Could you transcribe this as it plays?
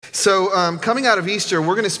So coming out of Easter,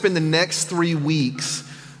 we're going to spend the next 3 weeks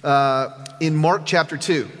in Mark chapter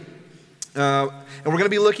 2. And we're going to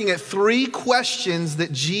be looking at 3 questions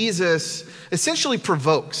that Jesus essentially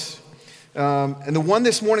provokes. And the one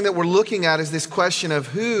this morning that we're looking at is this question of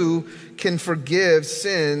who can forgive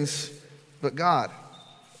sins but God?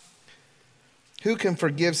 Who can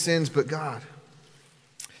forgive sins but God?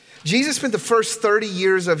 Jesus spent the first 30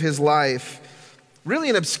 years of his life really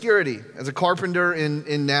in obscurity as a carpenter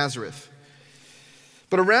in Nazareth.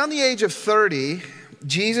 But around the age of 30,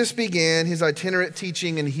 Jesus began his itinerant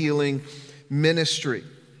teaching and healing ministry.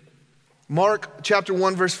 Mark chapter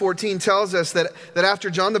 1 verse 14 tells us that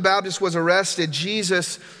after John the Baptist was arrested,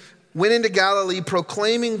 Jesus went into Galilee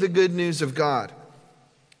proclaiming the good news of God.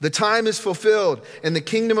 The time is fulfilled and the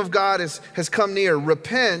kingdom of God has come near.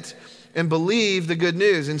 Repent and believe the good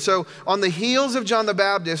news. And so on the heels of John the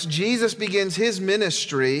Baptist, Jesus begins his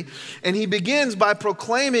ministry, and he begins by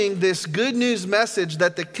proclaiming this good news message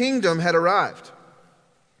that the kingdom had arrived.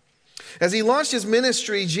 As he launched his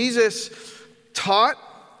ministry, Jesus taught,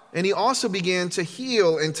 and he also began to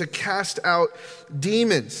heal and to cast out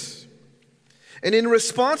demons. And in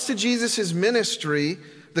response to Jesus' ministry,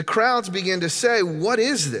 the crowds began to say, "What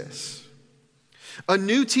is this? A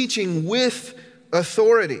new teaching with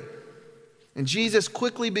authority." And Jesus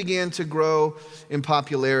quickly began to grow in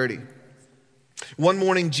popularity. One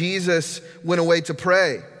morning, Jesus went away to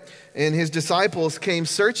pray, and his disciples came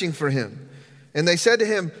searching for him. And they said to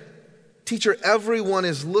him, "Teacher, everyone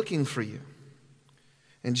is looking for you."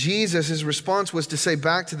 And Jesus' response was to say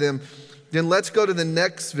back to them, "Then let's go to the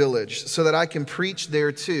next village so that I can preach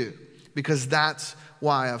there too, because that's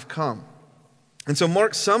why I've come." And so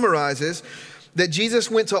Mark summarizes that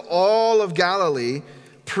Jesus went to all of Galilee,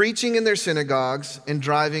 preaching in their synagogues and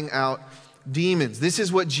driving out demons. This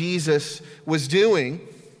is what Jesus was doing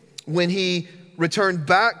when he returned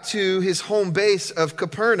back to his home base of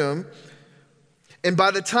Capernaum. And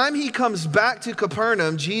by the time he comes back to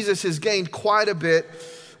Capernaum, Jesus has gained quite a bit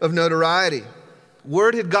of notoriety.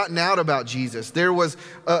 Word had gotten out about Jesus. There was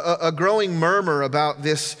a growing murmur about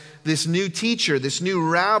this new teacher, this new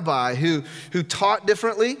rabbi who taught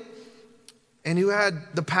differently and who had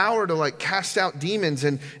the power to cast out demons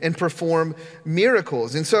and perform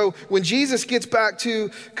miracles. And so when Jesus gets back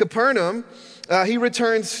to Capernaum, he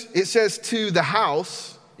returns, it says, to the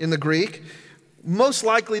house in the Greek. Most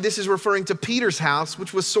likely this is referring to Peter's house,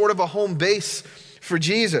 which was sort of a home base for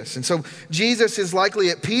Jesus. And so Jesus is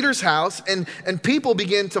likely at Peter's house, and people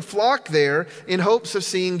begin to flock there in hopes of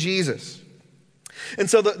seeing Jesus. And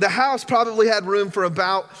so the house probably had room for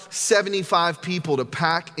about 75 people to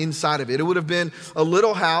pack inside of it. It would have been a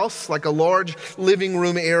little house, like a large living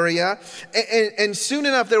room area. And soon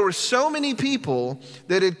enough, there were so many people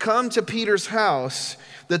that had come to Peter's house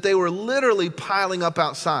that they were literally piling up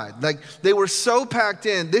outside. They were so packed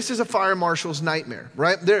in. This is a fire marshal's nightmare,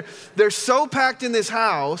 right? They're so packed in this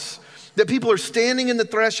house that people are standing in the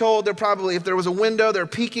threshold. They're probably, if there was a window, they're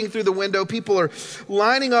peeking through the window. People are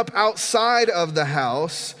lining up outside of the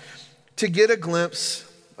house to get a glimpse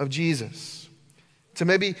of Jesus, to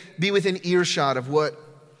maybe be within earshot of what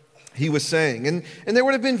he was saying. And there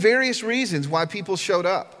would have been various reasons why people showed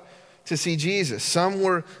up to see Jesus. Some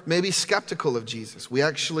were maybe skeptical of Jesus. We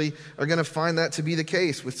actually are going to find that to be the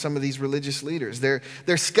case with some of these religious leaders. They're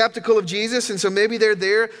skeptical of Jesus, and so maybe they're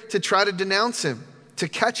there to try to denounce him, to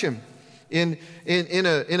catch him in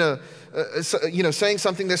saying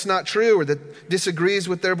something that's not true or that disagrees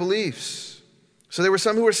with their beliefs. So there were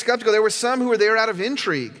some who were skeptical. There were some who were there out of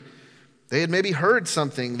intrigue. They had maybe heard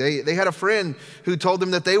something. They had a friend who told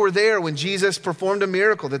them that they were there when Jesus performed a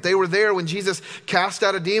miracle, that they were there when Jesus cast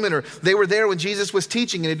out a demon, or they were there when Jesus was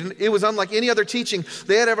teaching, and it was unlike any other teaching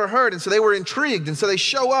they had ever heard. And so they were intrigued, and so they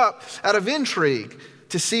show up out of intrigue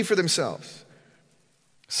to see for themselves.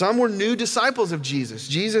 Some were new disciples of Jesus.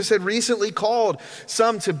 Jesus had recently called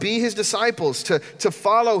some to be his disciples, to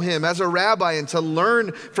follow him as a rabbi and to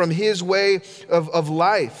learn from his way of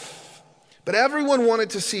life. But everyone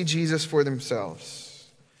wanted to see Jesus for themselves.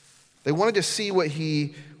 They wanted to see what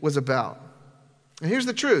he was about. And here's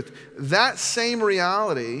the truth. That same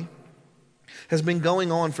reality has been going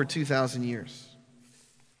on for 2,000 years.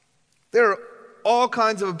 There are all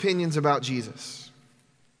kinds of opinions about Jesus.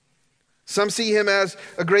 Some see him as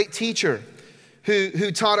a great teacher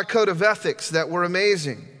who taught a code of ethics that were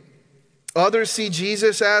amazing. Others see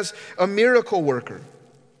Jesus as a miracle worker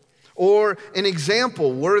or an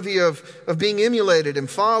example worthy of being emulated and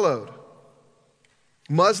followed.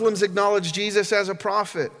 Muslims acknowledge Jesus as a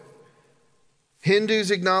prophet. Hindus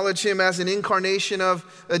acknowledge him as an incarnation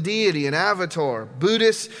of a deity, an avatar.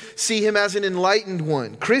 Buddhists see him as an enlightened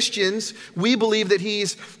one. Christians, we believe that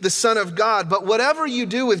he's the Son of God. But whatever you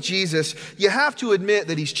do with Jesus, you have to admit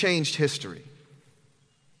that he's changed history.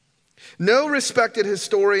 No respected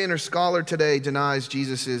historian or scholar today denies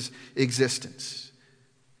Jesus' existence.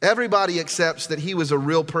 Everybody accepts that he was a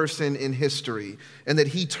real person in history and that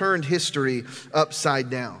he turned history upside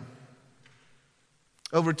down.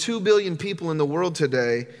 Over 2 billion people in the world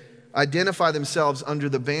today identify themselves under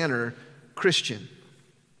the banner Christian.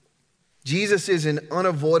 Jesus is an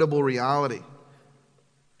unavoidable reality.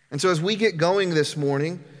 And so as we get going this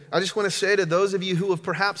morning, I just want to say to those of you who have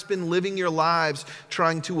perhaps been living your lives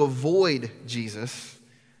trying to avoid Jesus,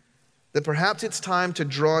 that perhaps it's time to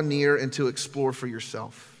draw near and to explore for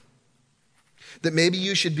yourself. That maybe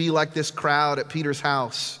you should be like this crowd at Peter's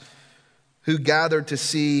house who gathered to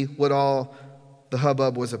see what all the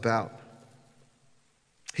hubbub was about.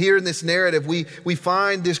 Here in this narrative, we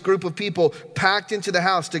find this group of people packed into the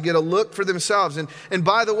house to get a look for themselves. And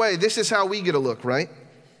by the way, this is how we get a look, right?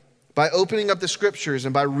 By opening up the scriptures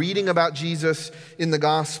and by reading about Jesus in the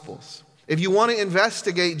Gospels. If you want to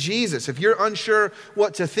investigate Jesus, if you're unsure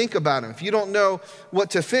what to think about him, if you don't know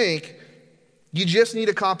what to think, you just need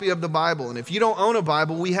a copy of the Bible. And if you don't own a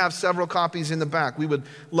Bible, we have several copies in the back. We would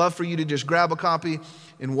love for you to just grab a copy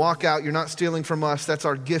and walk out. You're not stealing from us. That's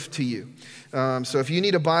our gift to you. So if you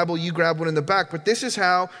need a Bible, you grab one in the back. But this is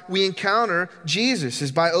how we encounter Jesus,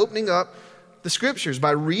 is by opening up the scriptures,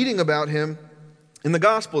 by reading about him in the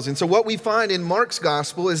Gospels. And so what we find in Mark's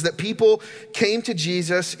Gospel is that people came to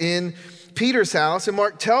Jesus in Peter's house, and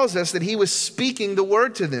Mark tells us that he was speaking the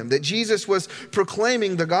word to them, that Jesus was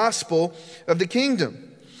proclaiming the gospel of the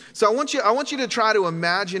kingdom. So I want you to try to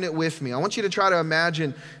imagine it with me. I want you to try to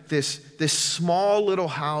imagine this small little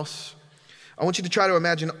house. I want you to try to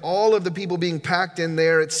imagine all of the people being packed in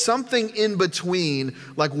there. It's something in between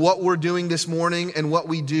like what we're doing this morning and what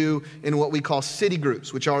we do in what we call city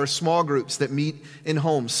groups, which are small groups that meet in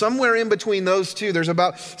homes. Somewhere in between those two, there's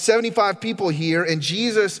about 75 people here, and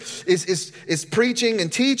Jesus is preaching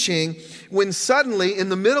and teaching when suddenly in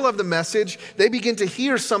the middle of the message, they begin to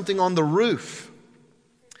hear something on the roof.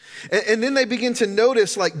 And then they begin to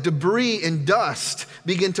notice like debris and dust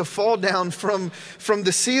begin to fall down from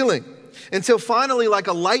the ceiling until finally like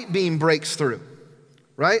a light beam breaks through,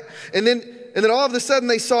 right? And then all of a sudden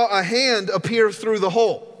they saw a hand appear through the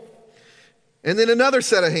hole. And then another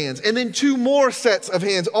set of hands, and then 2 more sets of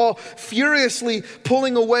hands, all furiously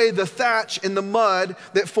pulling away the thatch and the mud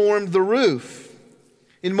that formed the roof.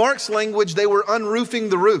 In Mark's language, they were unroofing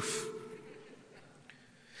the roof.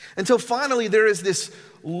 Until finally there is this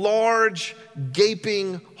large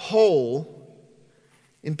gaping hole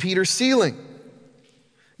in Peter's ceiling.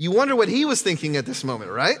 You wonder what he was thinking at this moment,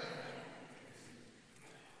 right?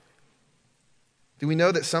 Do we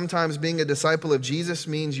know that sometimes being a disciple of Jesus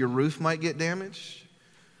means your roof might get damaged?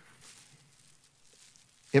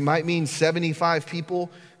 It might mean 75 people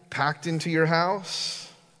packed into your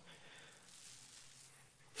house.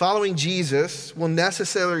 Following Jesus will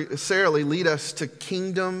necessarily lead us to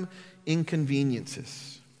kingdom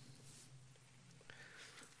inconveniences.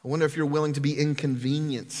 I wonder if you're willing to be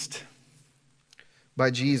inconvenienced by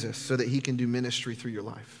Jesus so that he can do ministry through your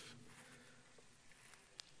life.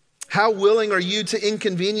 How willing are you to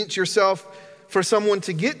inconvenience yourself for someone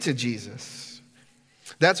to get to Jesus?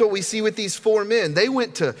 That's what we see with these 4 men. They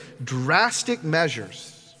went to drastic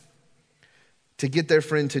measures to get their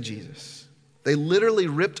friend to Jesus. They literally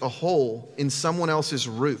ripped a hole in someone else's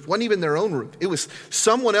roof. It wasn't even their own roof. It was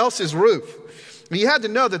someone else's roof. You had to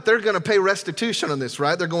know that they're going to pay restitution on this,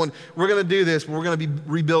 right? They're going, we're going to do this, but we're going to be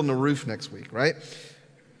rebuilding a roof next week, right?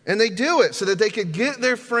 And they do it so that they could get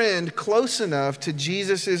their friend close enough to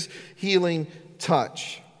Jesus' healing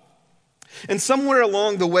touch. And somewhere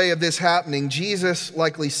along the way of this happening, Jesus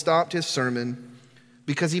likely stopped his sermon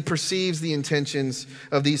because he perceives the intentions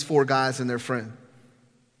of these 4 guys and their friend.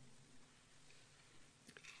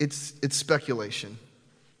 It's speculation,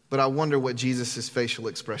 but I wonder what Jesus' facial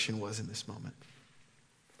expression was in this moment.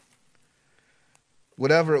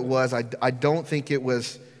 Whatever it was, I don't think it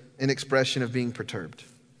was an expression of being perturbed.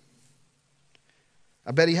 I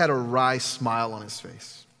bet he had a wry smile on his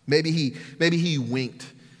face. Maybe he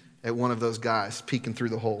winked at one of those guys peeking through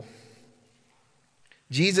the hole.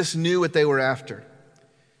 Jesus knew what they were after.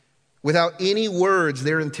 Without any words,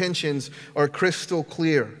 their intentions are crystal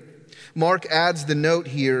clear. Mark adds the note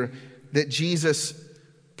here that Jesus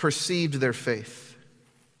perceived their faith.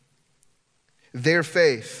 Their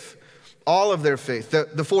faith, all of their faith,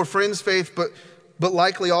 the 4 friends' faith, but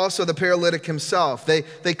likely also the paralytic himself.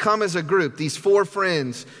 They come as a group, these 4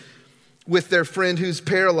 friends, with their friend who's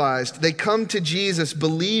paralyzed. They come to Jesus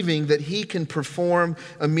believing that he can perform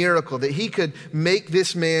a miracle, that he could make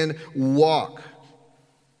this man walk.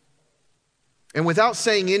 And without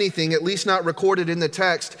saying anything, at least not recorded in the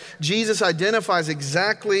text, Jesus identifies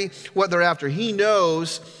exactly what they're after. He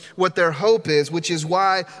knows what their hope is, which is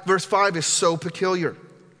why verse 5 is so peculiar.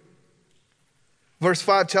 Verse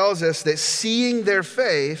 5 tells us that seeing their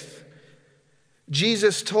faith,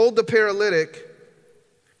 Jesus told the paralytic,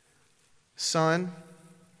 "Son,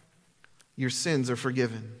 your sins are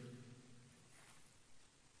forgiven."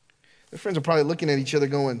 Their friends are probably looking at each other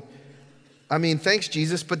going, I mean, thanks,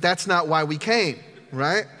 Jesus, but that's not why we came,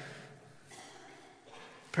 right?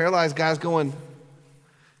 Paralyzed guy's going,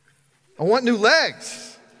 I want new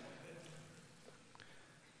legs.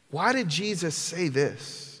 Why did Jesus say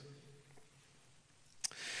this?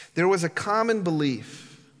 There was a common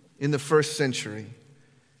belief in the first century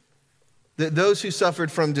that those who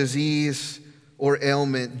suffered from disease or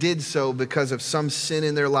ailment did so because of some sin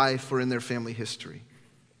in their life or in their family history.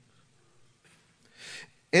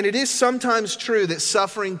 And it is sometimes true that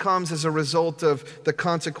suffering comes as a result of the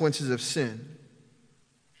consequences of sin.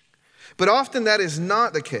 But often that is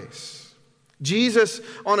not the case. Jesus,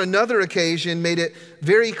 on another occasion, made it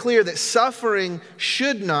very clear that suffering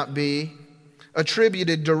should not be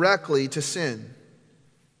attributed directly to sin.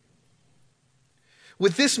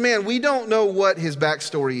 With this man, we don't know what his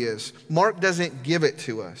backstory is. Mark doesn't give it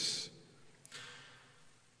to us.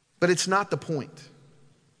 But it's not the point.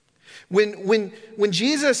 When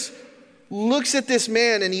Jesus looks at this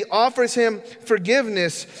man and he offers him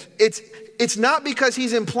forgiveness, it's not because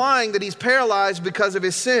he's implying that he's paralyzed because of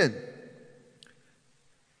his sin.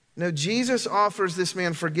 No, Jesus offers this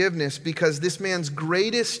man forgiveness because this man's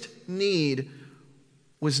greatest need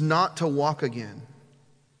was not to walk again.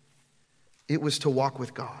 It was to walk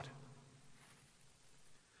with God.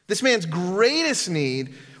 This man's greatest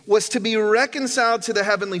need was to be reconciled to the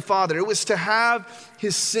Heavenly Father. It was to have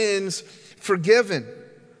his sins forgiven.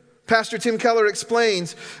 Pastor Tim Keller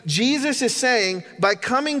explains, Jesus is saying, by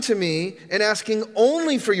coming to me and asking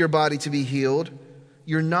only for your body to be healed,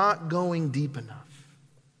 you're not going deep enough.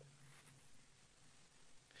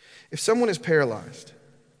 If someone is paralyzed,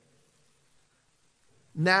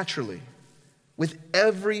 naturally, with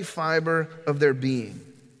every fiber of their being,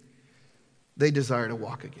 they desire to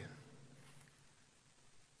walk again.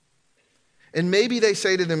 And maybe they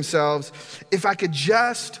say to themselves, if I could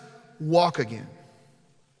just walk again,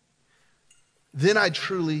 then I'd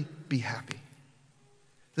truly be happy.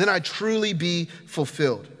 Then I'd truly be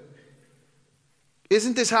fulfilled.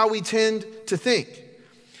 Isn't this how we tend to think?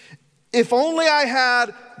 If only I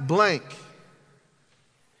had blank,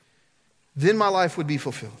 then my life would be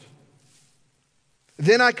fulfilled.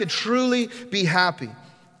 Then I could truly be happy.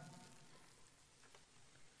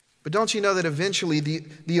 But don't you know that eventually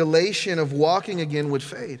the elation of walking again would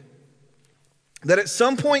fade? That at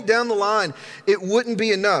some point down the line, it wouldn't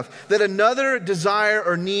be enough. That another desire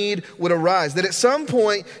or need would arise. That at some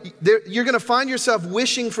point, you're going to find yourself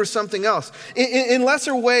wishing for something else. In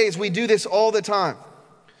lesser ways, we do this all the time.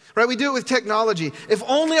 Right? We do it with technology. If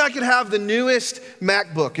only I could have the newest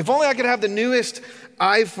MacBook. If only I could have the newest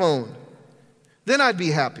iPhone. Then I'd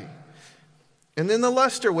be happy. And then the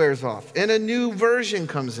luster wears off and a new version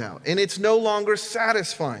comes out and it's no longer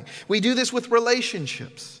satisfying. We do this with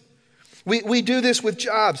relationships. We do this with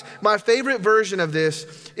jobs. My favorite version of this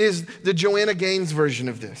is the Joanna Gaines version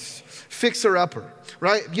of this. Fixer Upper,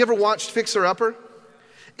 right? You ever watched Fixer Upper?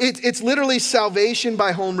 It's literally salvation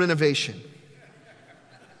by home renovation.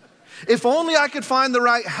 If only I could find the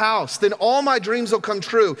right house, then all my dreams will come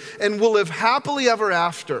true and we'll live happily ever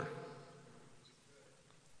after.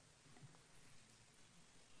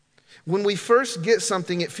 When we first get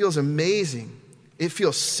something, it feels amazing. It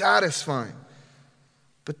feels satisfying.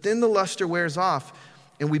 But then the luster wears off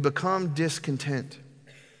and we become discontent.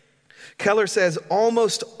 Keller says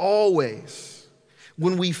almost always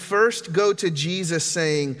when we first go to Jesus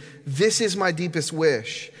saying, "This is my deepest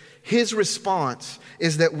wish," his response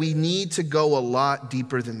is that we need to go a lot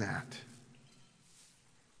deeper than that.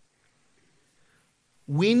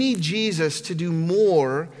 We need Jesus to do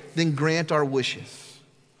more than grant our wishes.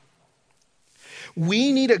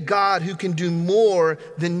 We need a God who can do more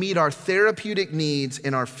than meet our therapeutic needs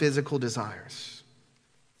and our physical desires.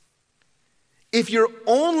 If you're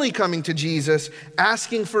only coming to Jesus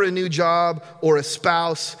asking for a new job or a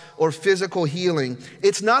spouse or physical healing,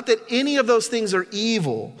 it's not that any of those things are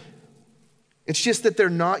evil. It's just that they're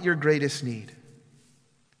not your greatest need.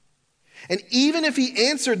 And even if he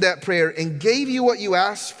answered that prayer and gave you what you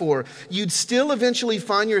asked for, you'd still eventually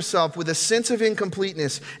find yourself with a sense of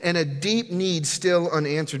incompleteness and a deep need still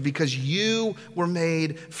unanswered because you were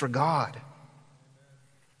made for God.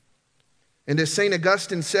 And as St.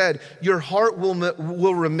 Augustine said, your heart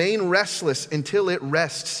will remain restless until it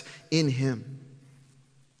rests in him.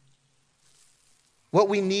 What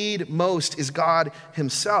we need most is God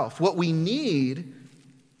himself. What we need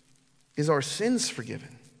is our sins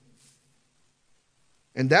forgiven.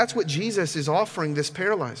 And that's what Jesus is offering this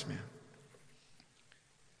paralyzed man.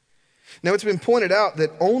 Now, it's been pointed out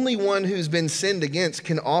that only one who's been sinned against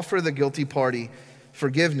can offer the guilty party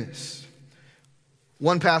forgiveness.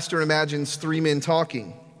 One pastor imagines three men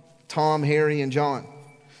talking, Tom, Harry, and John.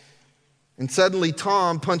 And suddenly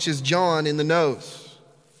Tom punches John in the nose.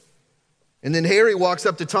 And then Harry walks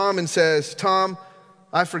up to Tom and says, Tom,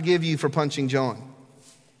 I forgive you for punching John.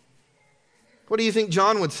 What do you think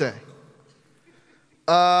John would say?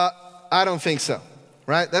 I don't think so,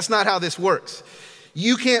 right? That's not how this works.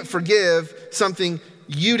 You can't forgive something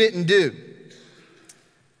you didn't do.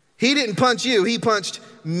 He didn't punch you, he punched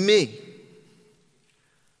me.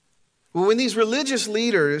 Well, when these religious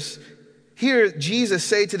leaders hear Jesus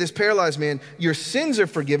say to this paralyzed man, your sins are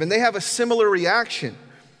forgiven, they have a similar reaction.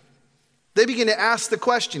 They begin to ask the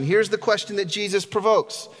question. Here's the question that Jesus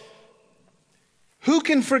provokes. Who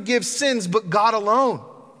can forgive sins but God alone?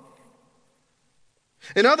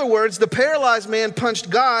 In other words, the paralyzed man punched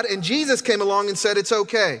God and Jesus came along and said, it's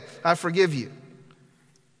okay, I forgive you.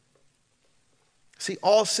 See,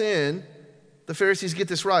 all sin, the Pharisees get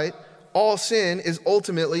this right, all sin is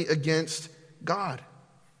ultimately against God.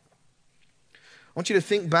 I want you to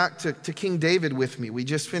think back to King David with me. We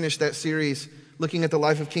just finished that series looking at the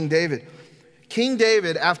life of King David. King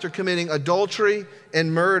David, after committing adultery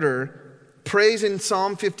and murder, prays in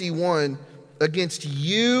Psalm 51, against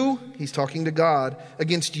you, he's talking to God,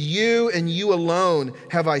 against you and you alone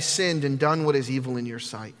have I sinned and done what is evil in your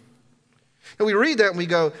sight. And we read that and we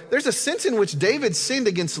go, there's a sense in which David sinned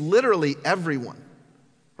against literally everyone,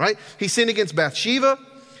 right? He sinned against Bathsheba.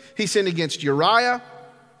 He sinned against Uriah.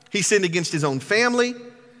 He sinned against his own family.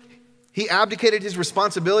 He abdicated his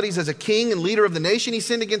responsibilities as a king and leader of the nation. He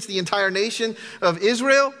sinned against the entire nation of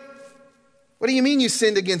Israel. What do you mean you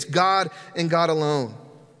sinned against God and God alone?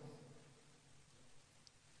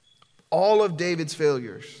 All of David's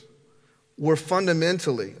failures were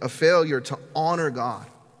fundamentally a failure to honor God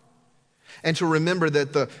and to remember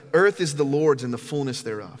that the earth is the Lord's and the fullness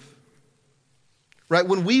thereof. Right?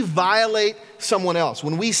 When we violate someone else,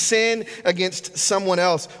 when we sin against someone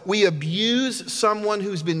else, we abuse someone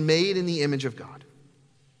who's been made in the image of God.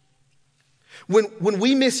 When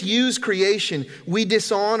we misuse creation, we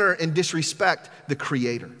dishonor and disrespect the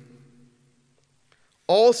Creator.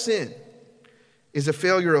 All sin is a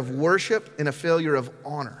failure of worship and a failure of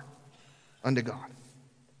honor unto God.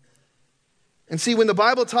 And see, when the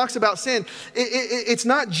Bible talks about sin, it's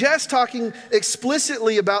not just talking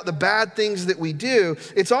explicitly about the bad things that we do.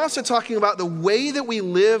 It's also talking about the way that we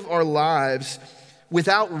live our lives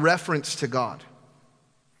without reference to God.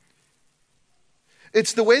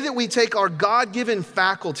 It's the way that we take our God-given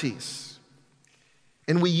faculties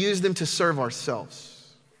and we use them to serve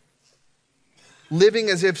ourselves, living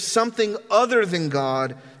as if something other than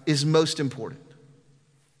God is most important.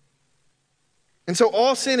 And so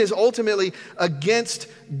all sin is ultimately against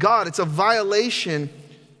God. It's a violation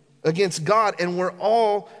against God, and we're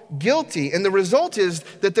all guilty. And the result is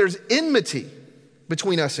that there's enmity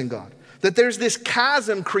between us and God, that there's this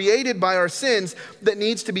chasm created by our sins that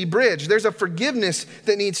needs to be bridged. There's a forgiveness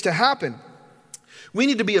that needs to happen. We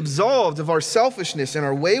need to be absolved of our selfishness and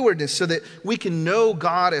our waywardness so that we can know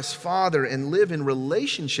God as Father and live in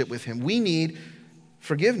relationship with Him. We need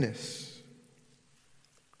forgiveness.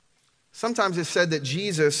 Sometimes it's said that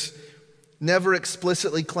Jesus never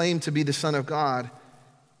explicitly claimed to be the Son of God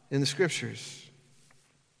in the Scriptures.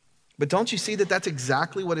 But don't you see that that's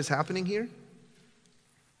exactly what is happening here?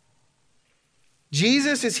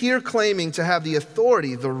 Jesus is here claiming to have the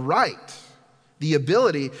authority, the right, the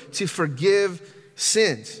ability to forgive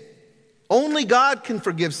sins. Only God can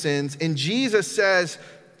forgive sins, and Jesus says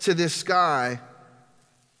to this guy,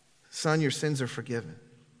 son, your sins are forgiven.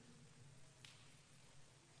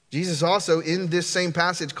 Jesus also, in this same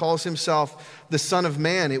passage, calls himself the Son of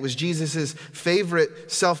Man. It was Jesus'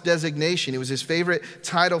 favorite self-designation. It was his favorite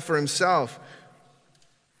title for himself.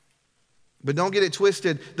 But don't get it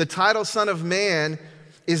twisted. The title Son of Man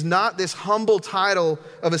is not this humble title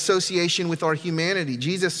of association with our humanity.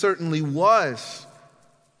 Jesus certainly was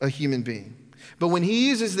a human being. But when he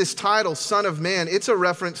uses this title, Son of Man, it's a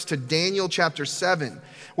reference to Daniel chapter 7,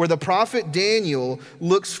 where the prophet Daniel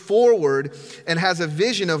looks forward and has a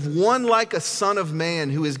vision of one like a son of man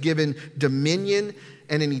who is given dominion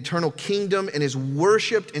and an eternal kingdom and is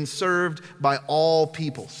worshiped and served by all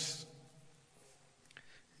peoples.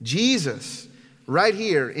 Jesus, right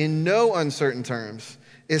here, in no uncertain terms,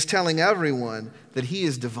 is telling everyone that he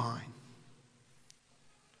is divine.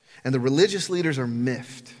 And the religious leaders are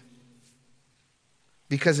miffed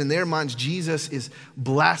because in their minds, Jesus is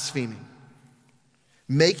blaspheming,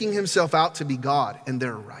 making himself out to be God, and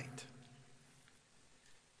they're right.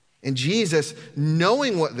 And Jesus,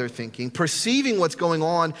 knowing what they're thinking, perceiving what's going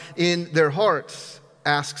on in their hearts,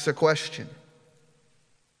 asks a question.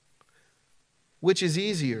 Which is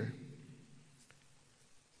easier?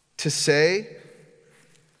 To say,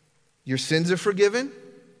 your sins are forgiven,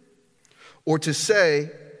 or to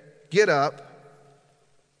say, get up,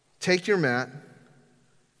 take your mat,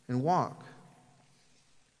 and walk?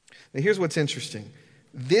 Now here's what's interesting.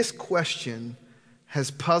 This question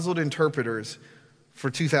has puzzled interpreters for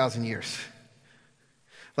 2,000 years.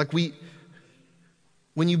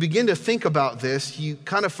 When you begin to think about this, you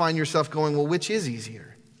kind of find yourself going, well, which is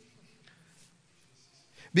easier?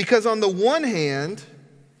 Because on the one hand,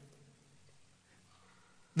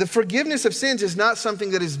 the forgiveness of sins is not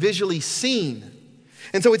something that is visually seen.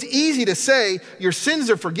 And so it's easy to say, your sins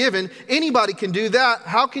are forgiven. Anybody can do that.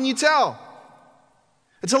 How can you tell?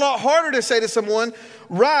 It's a lot harder to say to someone,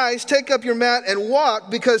 rise, take up your mat, and walk,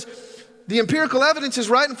 because the empirical evidence is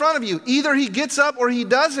right in front of you. Either he gets up or he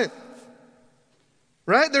doesn't.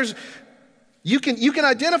 Right? You can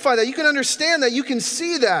identify that. You can understand that. You can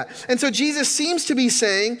see that. And so Jesus seems to be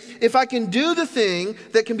saying, if I can do the thing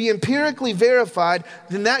that can be empirically verified,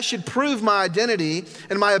 then that should prove my identity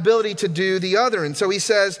and my ability to do the other. And so he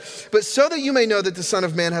says, but so that you may know that the Son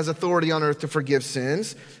of Man has authority on earth to forgive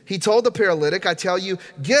sins, he told the paralytic, I tell you,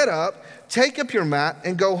 get up, take up your mat,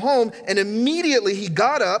 and go home. And immediately he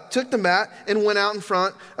got up, took the mat, and went out in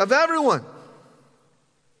front of everyone.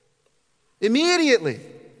 Immediately.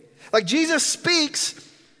 Like Jesus speaks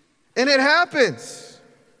and it happens.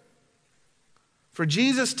 For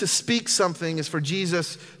Jesus to speak something is for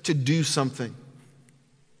Jesus to do something.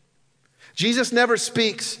 Jesus never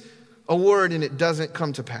speaks a word and it doesn't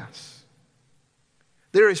come to pass.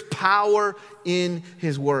 There is power in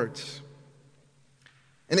his words.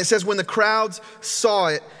 And it says when the crowds saw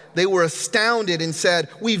it, they were astounded and said,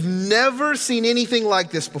 we've never seen anything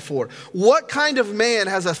like this before. What kind of man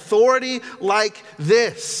has authority like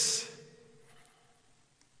this?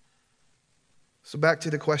 So back to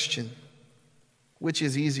the question, which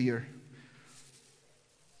is easier?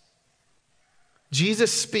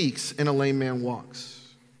 Jesus speaks and a lame man walks.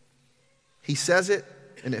 He says it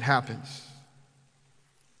and it happens.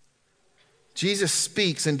 Jesus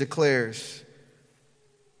speaks and declares,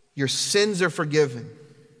 your sins are forgiven.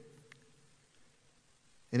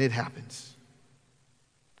 And it happens.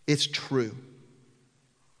 It's true.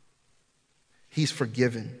 He's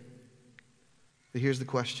forgiven. But here's the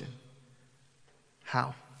question.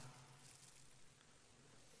 How?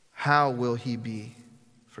 How will he be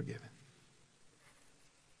forgiven?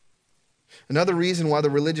 Another reason why the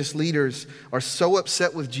religious leaders are so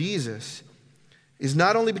upset with Jesus is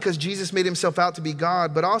not only because Jesus made himself out to be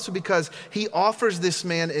God, but also because he offers this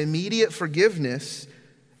man immediate forgiveness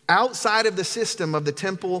outside of the system of the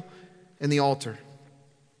temple and the altar.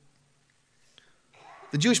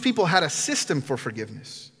 The Jewish people had a system for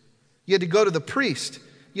forgiveness. You had to go to the priest.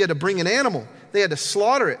 You had to bring an animal. They had to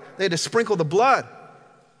slaughter it. They had to sprinkle the blood.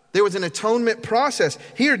 There was an atonement process.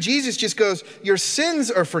 Here, Jesus just goes, your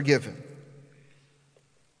sins are forgiven.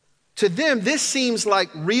 To them, this seems like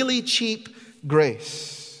really cheap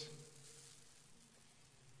grace.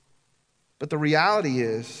 But the reality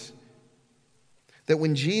is that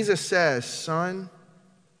when Jesus says, son,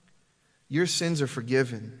 your sins are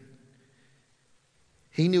forgiven,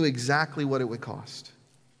 he knew exactly what it would cost.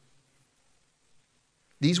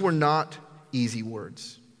 These were not easy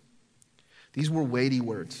words. These were weighty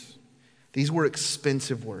words. These were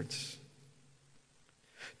expensive words.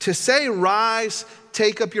 To say, rise,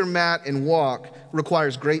 take up your mat, and walk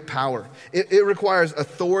requires great power. It requires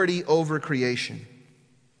authority over creation.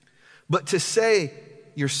 But to say,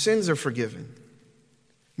 your sins are forgiven,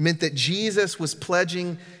 meant that Jesus was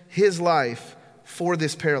pledging his life for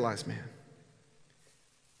this paralyzed man.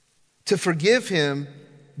 To forgive him,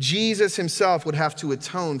 Jesus himself would have to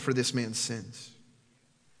atone for this man's sins.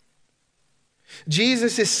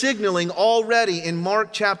 Jesus is signaling already in Mark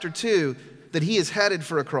chapter 2 that he is headed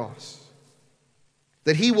for a cross.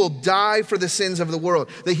 that he will die for the sins of the world,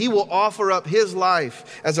 that he will offer up his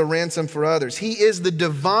life as a ransom for others. He is the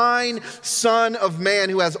divine Son of Man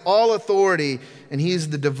who has all authority, and he is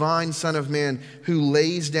the divine Son of Man who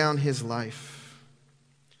lays down his life,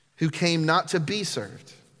 who came not to be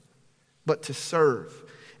served, but to serve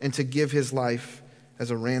and to give his life as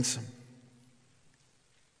a ransom.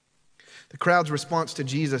 The crowd's response to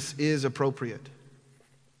Jesus is appropriate. It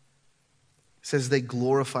says they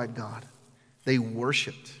glorified God. They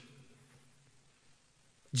worshiped.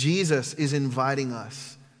 Jesus is inviting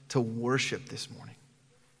us to worship this morning.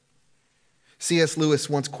 C.S. Lewis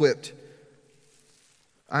once quipped,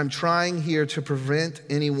 "I'm trying here to prevent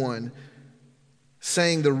anyone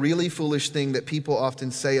saying the really foolish thing that people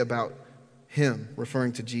often say about him,"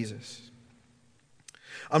 referring to Jesus.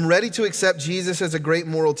 "I'm ready to accept Jesus as a great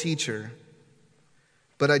moral teacher,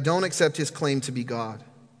 but I don't accept his claim to be God."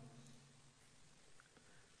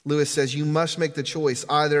 Lewis says, you must make the choice.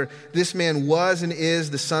 Either this man was and is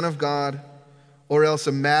the Son of God, or else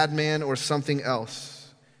a madman or something else.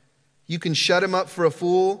 You can shut him up for a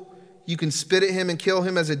fool, you can spit at him and kill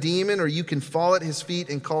him as a demon, or you can fall at his feet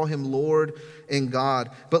and call him Lord and God.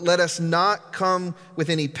 But let us not come with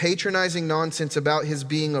any patronizing nonsense about his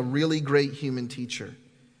being a really great human teacher.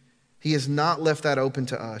 He has not left that open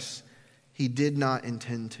to us. He did not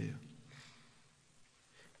intend to.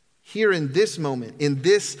 Here in this moment, in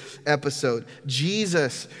this episode,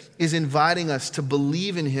 Jesus is inviting us to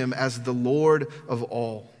believe in him as the Lord of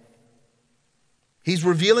all. He's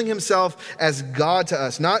revealing himself as God to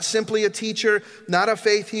us, not simply a teacher, not a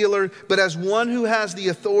faith healer, but as one who has the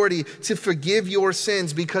authority to forgive your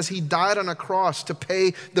sins because he died on a cross to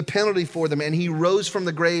pay the penalty for them, and he rose from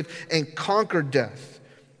the grave and conquered death.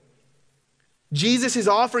 Jesus is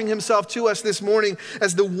offering himself to us this morning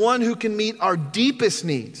as the one who can meet our deepest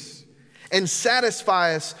needs and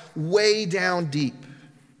satisfy us way down deep.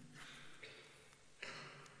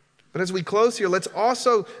 But as we close here, let's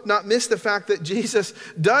also not miss the fact that Jesus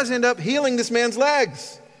does end up healing this man's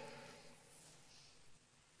legs.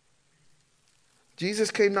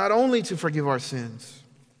 Jesus came not only to forgive our sins,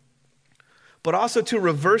 but also to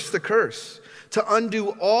reverse the curse, to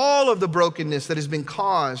undo all of the brokenness that has been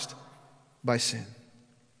caused by sin.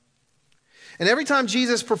 And every time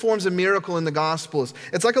Jesus performs a miracle in the Gospels,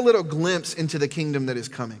 it's like a little glimpse into the kingdom that is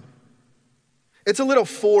coming. It's a little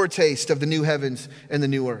foretaste of the new heavens and the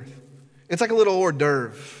new earth. It's like a little hors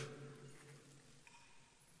d'oeuvre.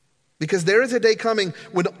 Because there is a day coming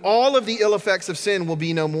when all of the ill effects of sin will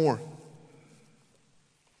be no more.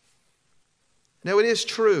 Now, it is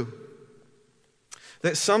true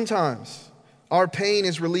that sometimes our pain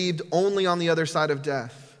is relieved only on the other side of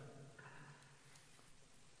death.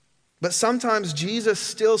 But sometimes Jesus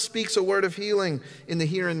still speaks a word of healing in the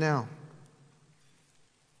here and now.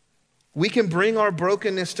 We can bring our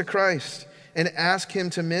brokenness to Christ and ask him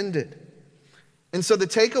to mend it. And so the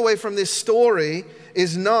takeaway from this story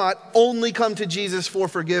is not only come to Jesus for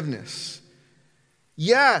forgiveness.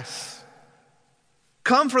 Yes,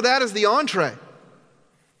 come for that as the entree,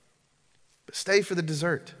 but stay for the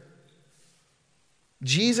dessert.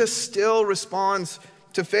 Jesus still responds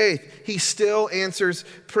to faith. He still answers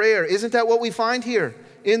prayer. Isn't that what we find here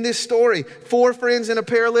in this story? 4 friends and a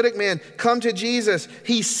paralytic man come to Jesus.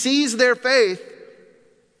 He sees their faith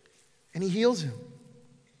and he heals him.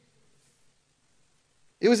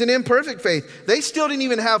 It was an imperfect faith. They still didn't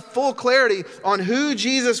even have full clarity on who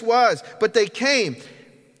Jesus was, but they came.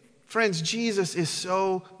 Friends, Jesus is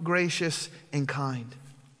so gracious and kind.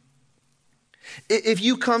 If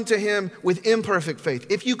you come to him with imperfect faith,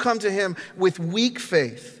 if you come to him with weak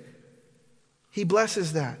faith, he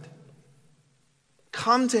blesses that.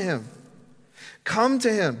 Come to him. Come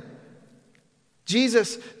to him.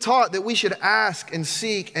 Jesus taught that we should ask and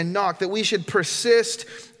seek and knock, that we should persist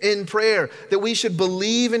in prayer, that we should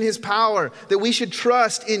believe in his power, that we should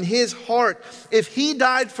trust in his heart. If he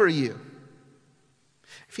died for you,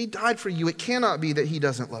 it cannot be that he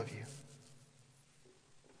doesn't love you.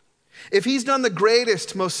 If he's done the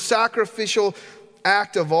greatest, most sacrificial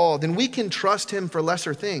act of all, then we can trust him for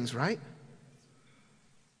lesser things, right?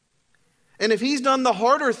 And if he's done the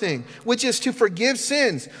harder thing, which is to forgive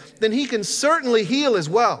sins, then he can certainly heal as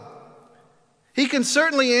well. He can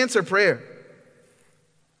certainly answer prayer.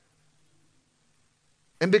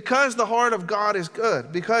 And because the heart of God is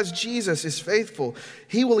good, because Jesus is faithful,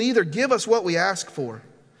 he will either give us what we ask for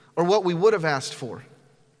or what we would have asked for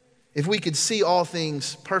if we could see all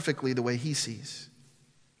things perfectly the way he sees.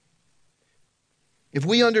 If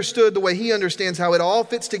we understood the way he understands how it all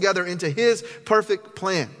fits together into his perfect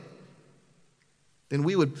plan, then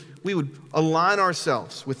we would align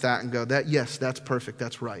ourselves with that and go, yes, that's perfect,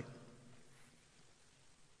 that's right.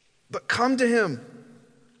 but come to him.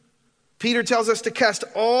 Peter tells us to cast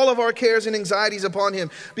all of our cares and anxieties upon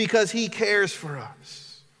him because he cares for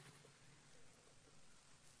us.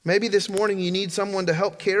 Maybe this morning you need someone to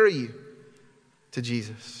help carry you to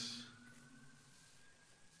Jesus.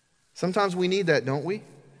 Sometimes we need that, don't we?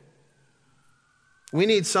 We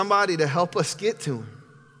need somebody to help us get to him.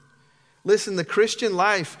 Listen, the Christian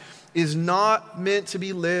life is not meant to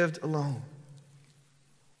be lived alone.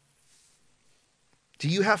 Do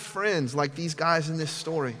you have friends like these guys in this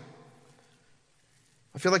story?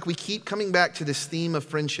 I feel like we keep coming back to this theme of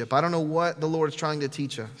friendship. I don't know what the Lord is trying to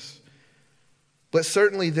teach us. But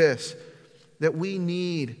certainly this, that we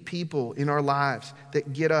need people in our lives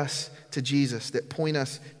that get us to Jesus, that point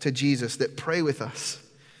us to Jesus, that pray with us.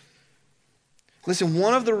 Listen,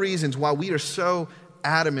 one of the reasons why we are so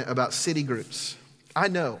adamant about city groups, I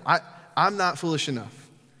know, I'm not foolish enough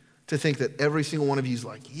to think that every single one of you is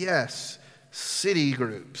like, yes, city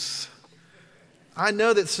groups. I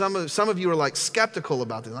know that some of you are like skeptical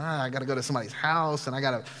about this. I got to go to somebody's house and I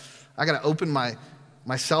got to open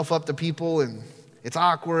myself up to people and it's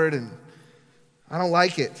awkward and I don't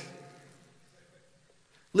like it.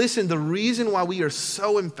 Listen, the reason why we are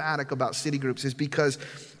so emphatic about city groups is because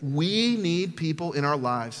we need people in our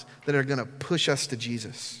lives that are going to push us to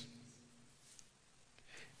Jesus.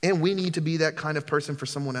 And we need to be that kind of person for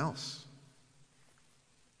someone else.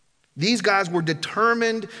 These guys were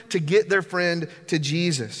determined to get their friend to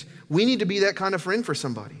Jesus. We need to be that kind of friend for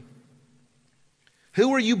somebody.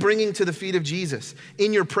 Who are you bringing to the feet of Jesus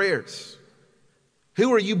in your prayers?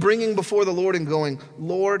 Who are you bringing before the Lord and going,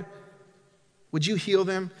 Lord, would you heal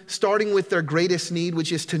them? Starting with their greatest need,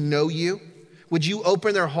 which is to know you. Would you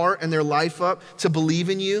open their heart and their life up to believe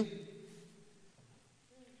in you?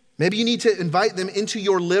 Maybe you need to invite them into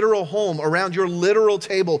your literal home, around your literal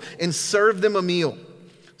table, and serve them a meal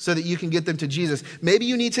so that you can get them to Jesus. Maybe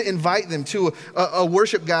you need to invite them to a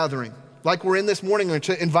worship gathering like we're in this morning, or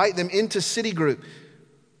to invite them into city group.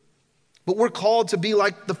 But we're called to be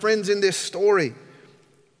like the friends in this story,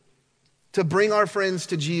 to bring our friends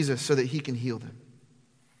to Jesus so that he can heal them.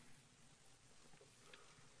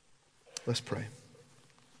 Let's pray.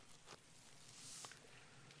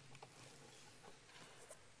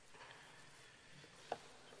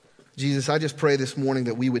 Jesus, I just pray this morning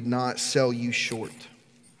that we would not sell you short.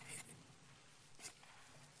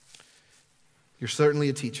 You're certainly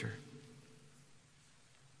a teacher.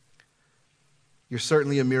 You're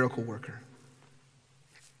certainly a miracle worker.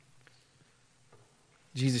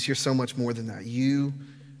 Jesus, you're so much more than that. You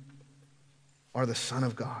are the Son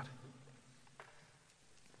of God.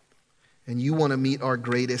 And you want to meet our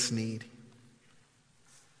greatest need.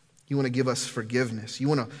 You want to give us forgiveness. You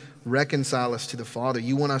want to reconcile us to the Father.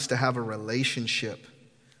 You want us to have a relationship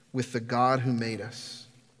with the God who made us.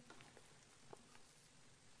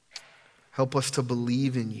 Help us to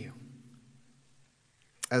believe in you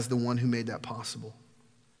as the one who made that possible,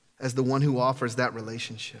 as the one who offers that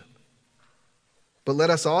relationship. But let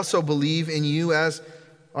us also believe in you as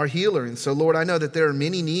our healer. And so, Lord, I know that there are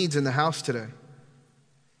many needs in the house today.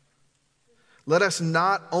 Let us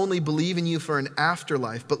not only believe in you for an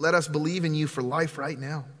afterlife, but let us believe in you for life right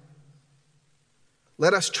now.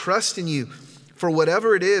 Let us trust in you for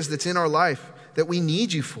whatever it is that's in our life that we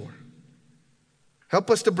need you for. Help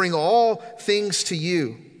us to bring all things to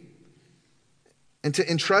you and to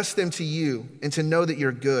entrust them to you and to know that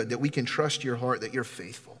you're good, that we can trust your heart, that you're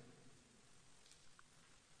faithful.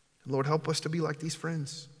 Lord, help us to be like these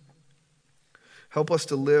friends. Help us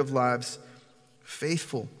to live lives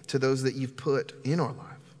faithful to those that you've put in our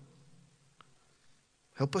life.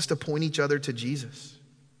 Help us to point each other to Jesus,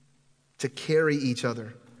 to carry each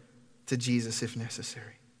other to Jesus if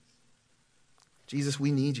necessary. Jesus,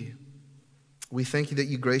 we need you. We thank you that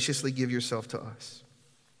you graciously give yourself to us.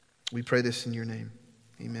 We pray this in your name.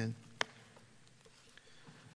 Amen.